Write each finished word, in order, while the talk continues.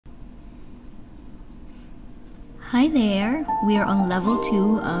Hi there, we are on level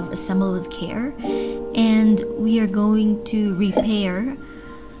 2 of Assemble with Care, and we are going to repair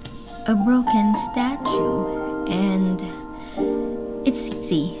a broken statue, and it's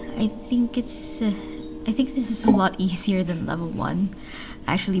easy. I think this is a lot easier than level 1,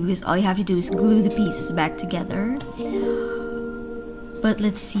 actually, because all you have to do is glue the pieces back together. But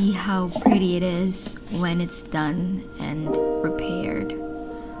let's see how pretty it is when it's done and repaired.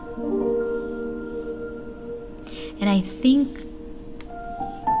 And I think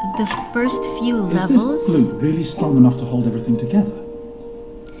the first few levels... Is this glue really strong enough to hold everything together?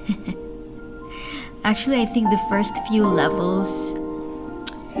 Actually, I think the first few levels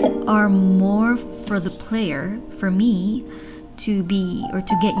are more for the player, for me, to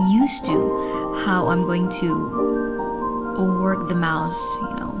get used to how I'm going to work the mouse,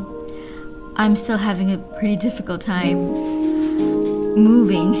 you know. I'm still having a pretty difficult time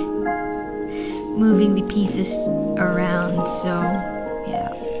moving the pieces around, so yeah.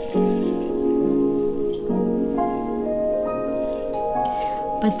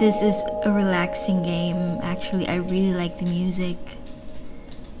 But this is a relaxing game. Actually, I really like the music.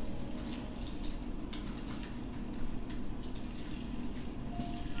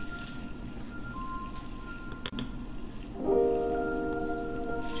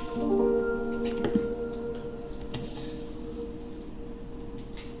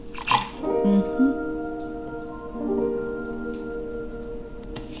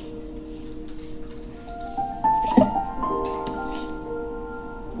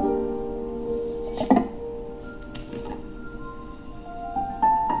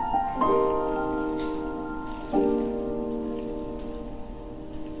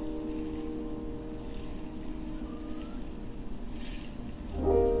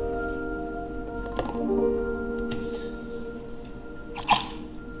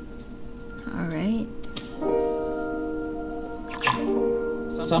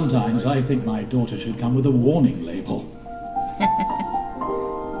 Sometimes I think my daughter should come with a warning label.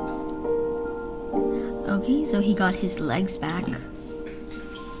 Okay, so he got his legs back.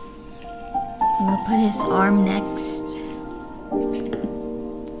 We'll put his arm next.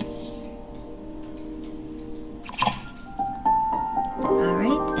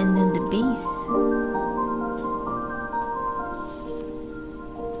 Alright, and then the base.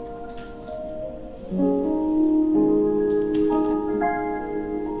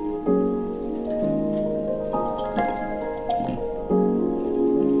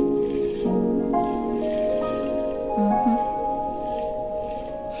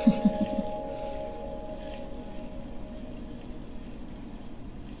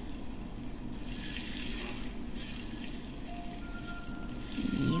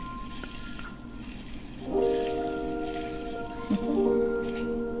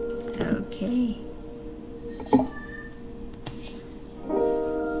 Okay.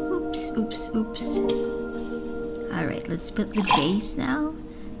 Oops. Alright, let's put the base now.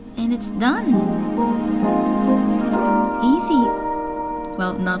 And it's done. Easy.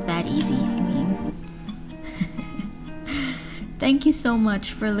 Well, not that easy, I mean. Thank you so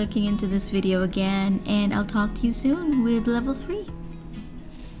much for looking into this video again, and I'll talk to you soon with level 3.